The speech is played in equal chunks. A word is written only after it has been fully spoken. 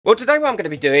Well, today what I'm going to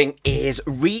be doing is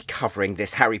recovering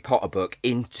this Harry Potter book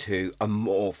into a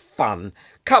more fun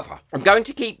cover. I'm going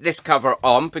to keep this cover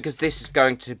on because this is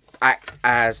going to act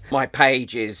as my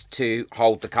pages to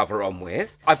hold the cover on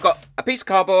with. I've got a piece of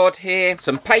cardboard here,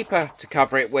 some paper to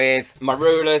cover it with, my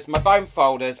rulers, my bone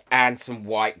folders, and some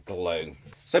white glue.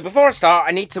 So before I start,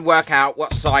 I need to work out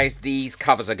what size these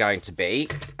covers are going to be,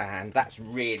 and that's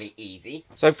really easy.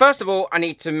 So first of all, I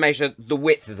need to measure the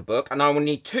width of the book, and I will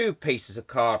need two pieces of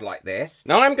card like this.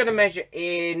 Now I'm going to measure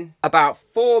in about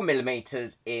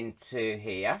 4mm into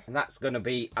here, and that's going to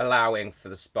be allowing for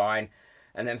the spine.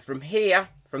 And then from here,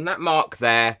 from that mark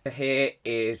there, here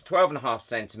is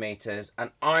 12.5cm,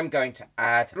 and I'm going to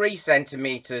add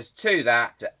 3cm to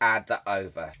that to add that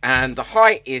over. And the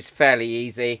height is fairly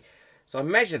easy. So I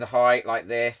measure the height like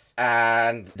this,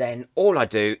 and then all I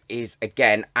do is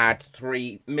again add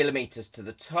 3mm to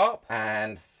the top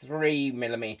and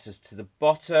 3mm to the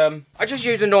bottom. I just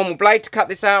use a normal blade to cut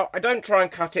this out. I don't try and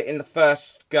cut it in the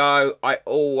first go. I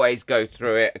always go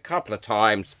through it a couple of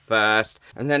times first,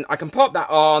 and then I can pop that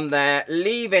on there,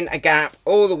 leaving a gap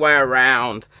all the way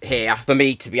around here for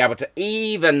me to be able to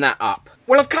even that up.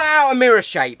 Well, I've cut out a mirror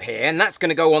shape here, and that's going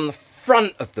to go on the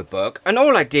front of the book, and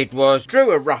all I did was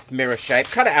drew a rough mirror shape,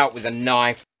 cut it out with a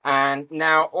knife, and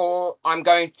now I'm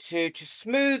going to just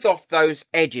smooth off those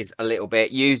edges a little bit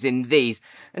using these,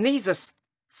 and these are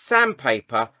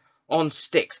sandpaper on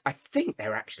sticks. I think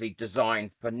they're actually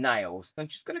designed for nails. I'm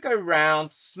just going to go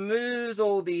round, smooth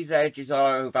all these edges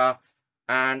over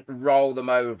and roll them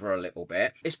over a little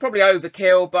bit. It's probably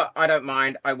overkill, but I don't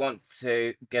mind. I want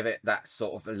to give it that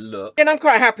sort of a look, and I'm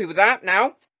quite happy with that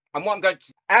now. And what I'm going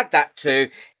to add that to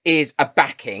is a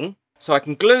backing. So I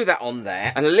can glue that on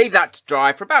there and leave that to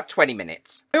dry for about 20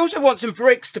 minutes. I also want some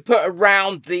bricks to put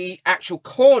around the actual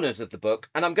corners of the book,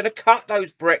 and I'm going to cut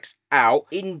those bricks out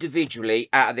individually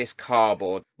out of this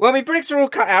cardboard. Well, my bricks are all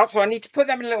cut out, so I need to put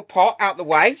them in a little pot out the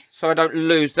way so I don't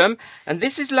lose them. And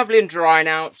this is lovely and dry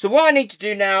now. So what I need to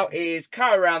do now is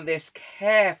cut around this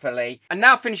carefully. And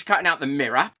now finish cutting out the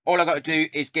mirror. All I've got to do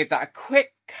is give that a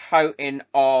quick coating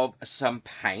of some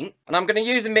paint, and I'm going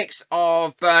to use a mix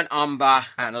of burnt umber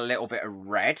and a little bit of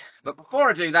red. But before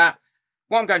I do that,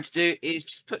 what I'm going to do is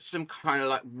just put some kind of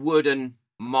like wooden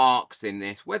marks in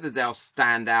this. Whether they'll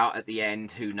stand out at the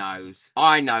end, who knows.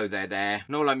 I know they're there,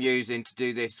 and all I'm using to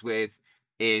do this with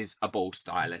is a ball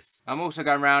stylus. I'm also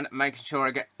going around making sure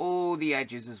I get all the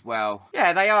edges as well.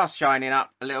 Yeah, they are shining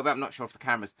up a little bit. I'm not sure if the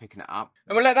camera's picking it up.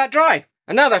 And we'll let that dry.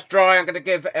 And now that's dry, I'm going to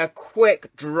give it a quick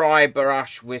dry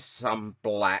brush with some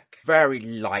black, very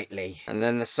lightly. And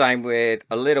then the same with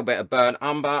a little bit of burnt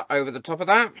umber over the top of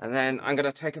that. And then I'm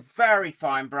going to take a very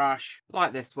fine brush,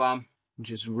 like this one, and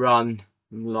just run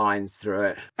lines through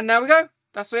it. And there we go.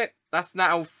 That's it. That's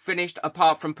now finished,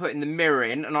 apart from putting the mirror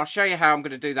in. And I'll show you how I'm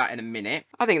going to do that in a minute.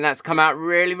 I think that's come out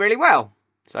really, really well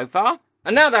so far.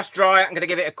 And now that's dry, I'm going to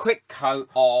give it a quick coat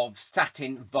of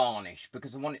satin varnish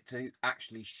because I want it to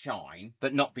actually shine,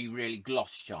 but not be really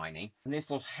gloss shiny. And this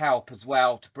will help as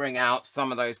well to bring out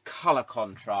some of those colour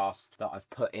contrast that I've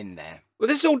put in there. Well,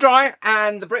 this is all dry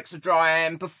and the bricks are dry.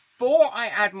 And before I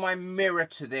add my mirror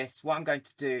to this, what I'm going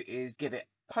to do is give it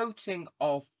a coating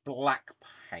of black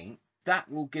paint.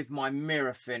 That will give my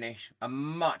mirror finish a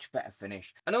much better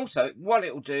finish. And also, what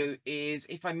it will do is,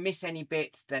 if I miss any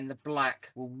bits, then the black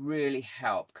will really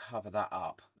help cover that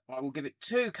up. I will give it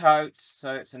 2 coats,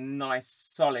 so it's a nice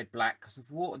solid black, because I've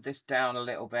watered this down a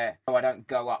little bit, so I don't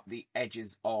go up the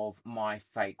edges of my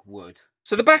fake wood.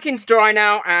 So the backing's dry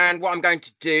now, and what I'm going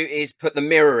to do is put the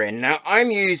mirror in. Now,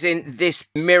 I'm using this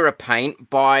mirror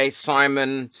paint by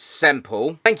Simon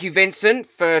Semple. Thank you, Vincent,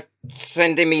 for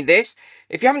sending me this.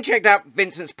 If you haven't checked out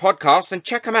Vincent's podcast, then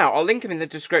check him out. I'll link him in the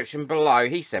description below.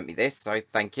 He sent me this, so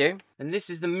thank you. And this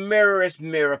is the mirrorest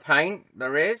mirror paint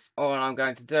there is. All I'm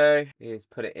going to do is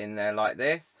put it in there like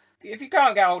this. If you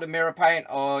can't get hold of mirror paint,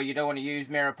 or you don't want to use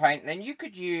mirror paint, then you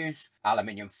could use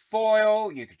aluminium foil,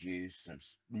 you could use some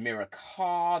mirror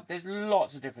card. There's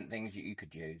lots of different things you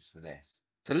could use for this.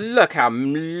 So look how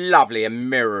lovely and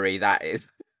mirrory that is.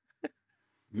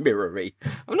 Mirrory.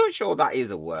 I'm not sure that is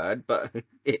a word, but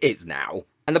it is now.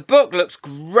 And the book looks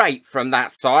great from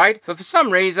that side, but for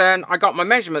some reason I got my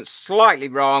measurements slightly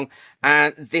wrong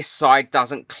and this side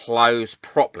doesn't close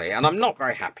properly, and I'm not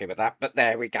very happy with that, but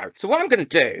there we go. So what I'm going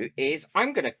to do is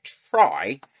I'm going to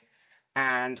try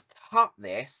and cut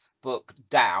this book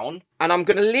down, and I'm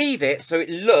going to leave it so it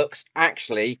looks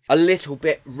actually a little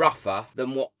bit rougher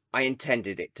than what I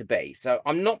intended it to be. So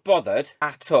I'm not bothered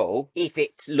at all if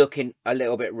it's looking a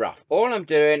little bit rough. All I'm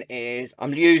doing is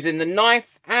I'm using the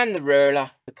knife and the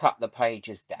ruler to cut the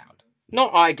pages down.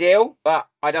 Not ideal, but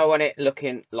I don't want it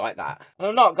looking like that.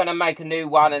 I'm not going to make a new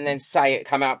one and then say it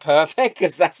come out perfect,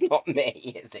 because that's not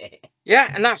me, is it?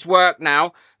 Yeah, and that's worked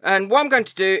now. And what I'm going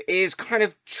to do is kind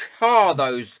of char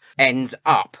those ends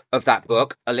up of that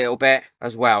book a little bit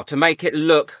as well to make it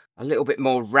look a little bit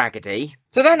more raggedy.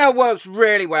 So that now works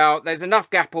really well. There's enough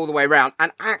gap all the way around.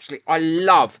 And actually, I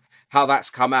love how that's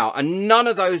come out, and none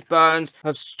of those burns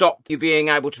have stopped you being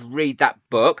able to read that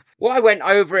book. What I went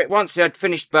over it once I'd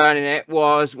finished burning it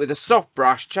was with a soft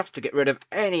brush just to get rid of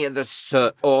any of the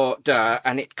soot or dirt,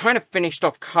 and it kind of finished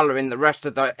off colouring the rest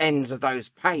of the ends of those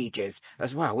pages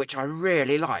as well, which I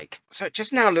really like. So it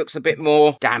just now looks a bit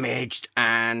more damaged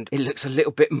and it looks a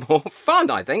little bit more fun,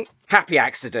 I think. Happy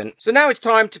accident. So now it's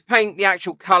time to paint the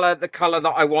actual colour, the colour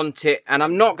that I want it, and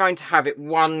I'm not going to have it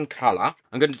one colour.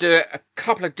 I'm going to do it a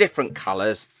couple of different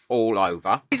colours all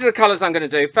over. These are the colours I'm going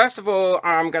to do. First of all,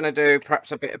 I'm going to do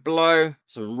perhaps a bit of blue,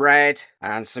 some red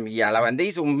and some yellow, and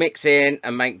these will mix in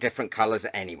and make different colours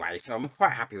anyway, so I'm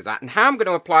quite happy with that. And how I'm going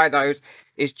to apply those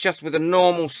is just with a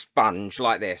normal sponge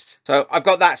like this. So I've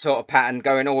got that sort of pattern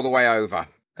going all the way over.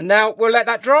 And now we'll let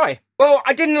that dry. Well,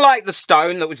 I didn't like the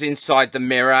stone that was inside the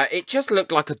mirror. It just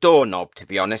looked like a doorknob, to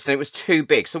be honest, and it was too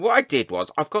big. So what I did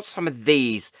was, I've got some of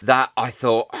these that I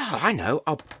thought, oh, I know,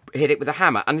 I'll hit it with a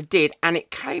hammer. And I did, and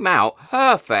it came out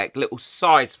perfect little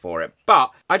size for it.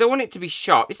 But I don't want it to be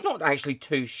sharp. It's not actually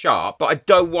too sharp, but I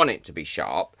don't want it to be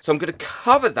sharp. So I'm going to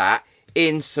cover that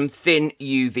in some thin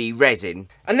UV resin.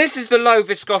 And this is the low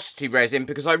viscosity resin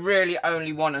because I really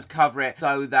only want to cover it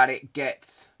so that it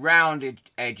gets rounded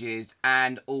edges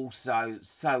and also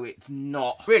so it's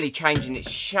not really changing its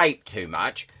shape too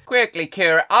much. Quickly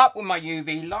cure it up with my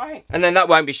UV light, and then that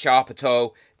won't be sharp at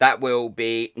all. That will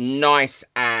be nice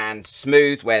and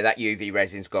smooth where that UV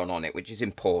resin's gone on it, which is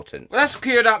important. Well, that's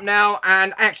cured up now,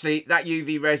 and actually that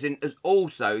UV resin has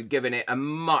also given it a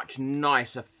much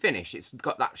nicer finish. It's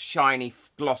got that shiny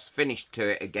gloss finish to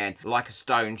it again, like a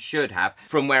stone should have.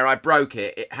 From where I broke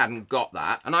it, it hadn't got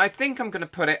that. And I think I'm going to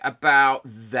put it about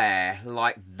there,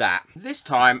 like that. This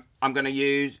time, I'm going to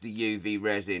use the UV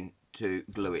resin to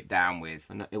glue it down with,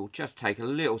 and it will just take a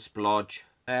little splodge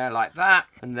there like that,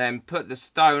 and then put the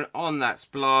stone on that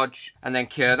splodge and then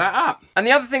cure that up. And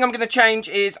the other thing I'm going to change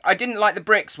is I didn't like the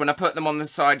bricks when I put them on the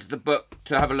sides of the book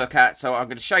to have a look at, so I'm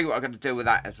going to show you what I'm going to do with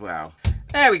that as well.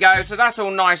 There we go, so that's all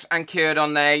nice and cured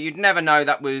on there. You'd never know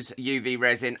that was UV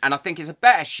resin, and I think it's a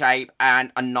better shape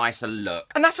and a nicer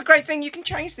look. And that's a great thing, you can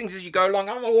change things as you go along.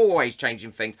 I'm always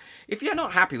changing things. If you're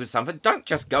not happy with something, don't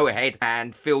just go ahead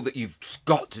and feel that you've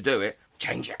got to do it.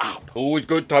 Change it up. Always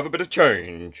good to have a bit of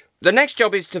change. The next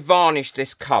job is to varnish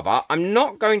this cover. I'm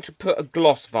not going to put a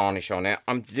gloss varnish on it.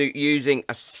 I'm using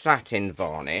a satin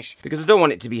varnish because I don't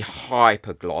want it to be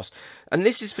hyper gloss. And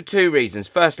this is for two reasons.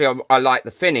 Firstly, I like the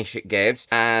finish it gives,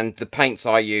 and the paints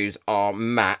I use are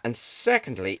matte. And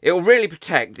secondly, it will really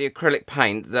protect the acrylic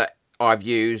paint that I've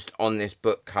used on this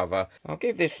book cover. I'll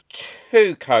give this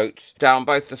 2 coats down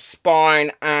both the spine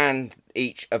and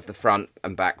each of the front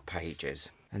and back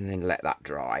pages, and then let that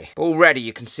dry. But already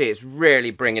you can see it's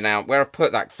really bringing out, where I've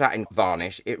put that satin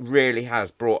varnish, it really has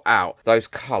brought out those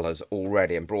colours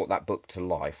already and brought that book to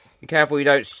life. Be careful you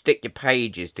don't stick your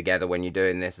pages together when you're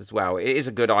doing this as well. It is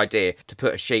a good idea to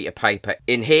put a sheet of paper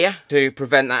in here to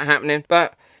prevent that happening,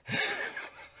 but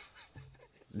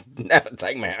never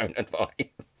take my own advice.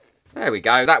 There we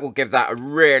go, that will give that a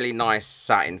really nice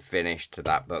satin finish to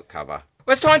that book cover.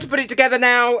 Well, it's time to put it together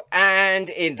now,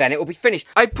 and then it will be finished.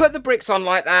 I put the bricks on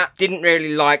like that, didn't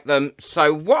really like them,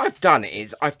 so what I've done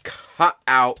is I've cut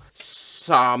out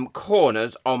some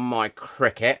corners on my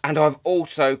Cricut, and I've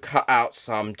also cut out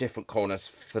some different corners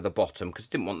for the bottom because I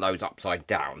didn't want those upside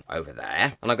down over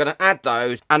there, and I'm going to add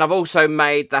those. And I've also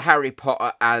made the Harry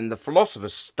Potter and the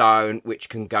Philosopher's Stone, which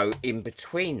can go in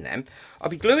between them. I'll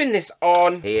be gluing this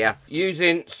on here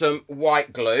using some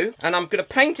white glue, and I'm going to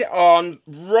paint it on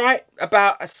right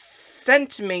about a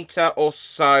centimetre or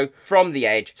so from the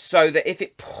edge, so that if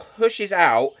it pushes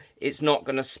out, it's not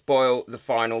going to spoil the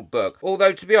final book.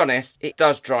 Although, to be honest, it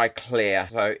does dry clear,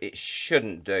 so it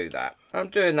shouldn't do that. I'm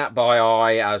doing that by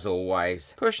eye, as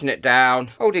always. Pushing it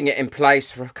down, holding it in place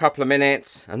for a couple of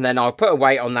minutes, and then I'll put a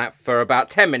weight on that for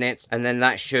about 10 minutes, and then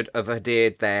that should have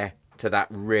adhered there to that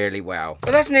really well.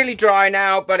 So that's nearly dry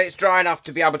now, but it's dry enough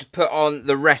to be able to put on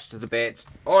the rest of the bits.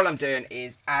 All I'm doing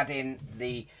is adding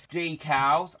the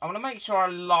decals. I want to make sure I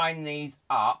line these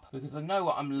up because I know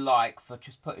what I'm like for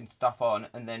just putting stuff on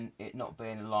and then it not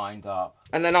being lined up.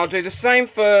 And then I'll do the same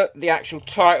for the actual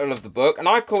title of the book, and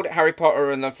I've called it Harry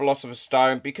Potter and the Philosopher's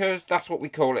Stone because that's what we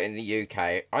call it in the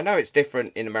UK. I know it's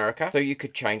different in America, so you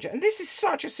could change it. And this is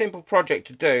such a simple project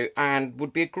to do and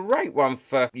would be a great one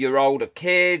for your older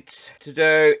kids to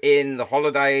do in the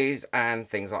holidays and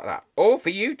things like that, or for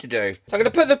you to do. So I'm going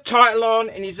to put the title on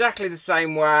in exactly the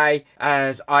same way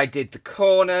as I did the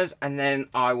corners, and then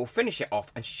I will finish it off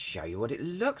and show you what it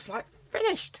looks like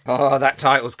finished. Oh, that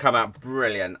title's come out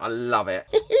brilliant. I love it.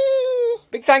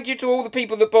 Big thank you to all the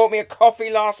people that bought me a coffee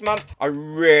last month. I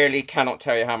really cannot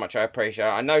tell you how much I appreciate it.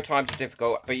 I know times are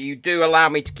difficult, but you do allow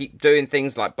me to keep doing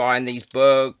things like buying these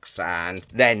books and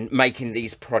then making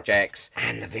these projects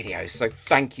and the videos. So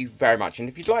thank you very much. And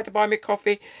if you'd like to buy me a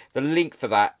coffee, the link for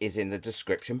that is in the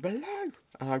description below.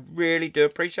 And I really do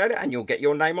appreciate it. And you'll get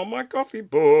your name on my coffee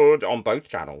board on both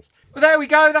channels. Well, there we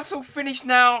go. That's all finished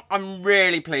now. I'm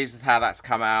really pleased with how that's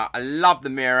come out. I love the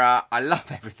mirror. I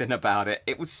love everything about it.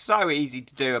 It was so easy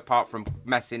to do apart from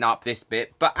messing up this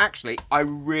bit. But actually, I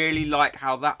really like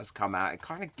how that has come out. It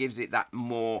kind of gives it that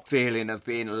more feeling of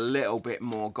being a little bit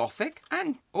more gothic.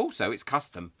 And also, it's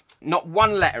custom. Not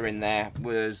one letter in there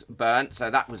was burnt, so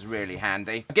that was really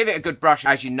handy. Give it a good brush,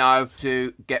 as you know,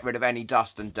 to get rid of any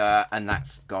dust and dirt, and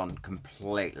that's gone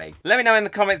completely. Let me know in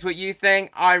the comments what you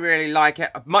think. I really like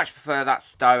it. I much prefer that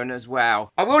stone as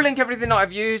well. I will link everything that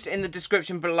I've used in the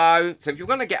description below, so if you're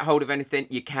going to get hold of anything,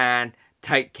 you can.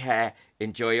 Take care.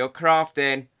 Enjoy your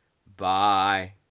crafting. Bye.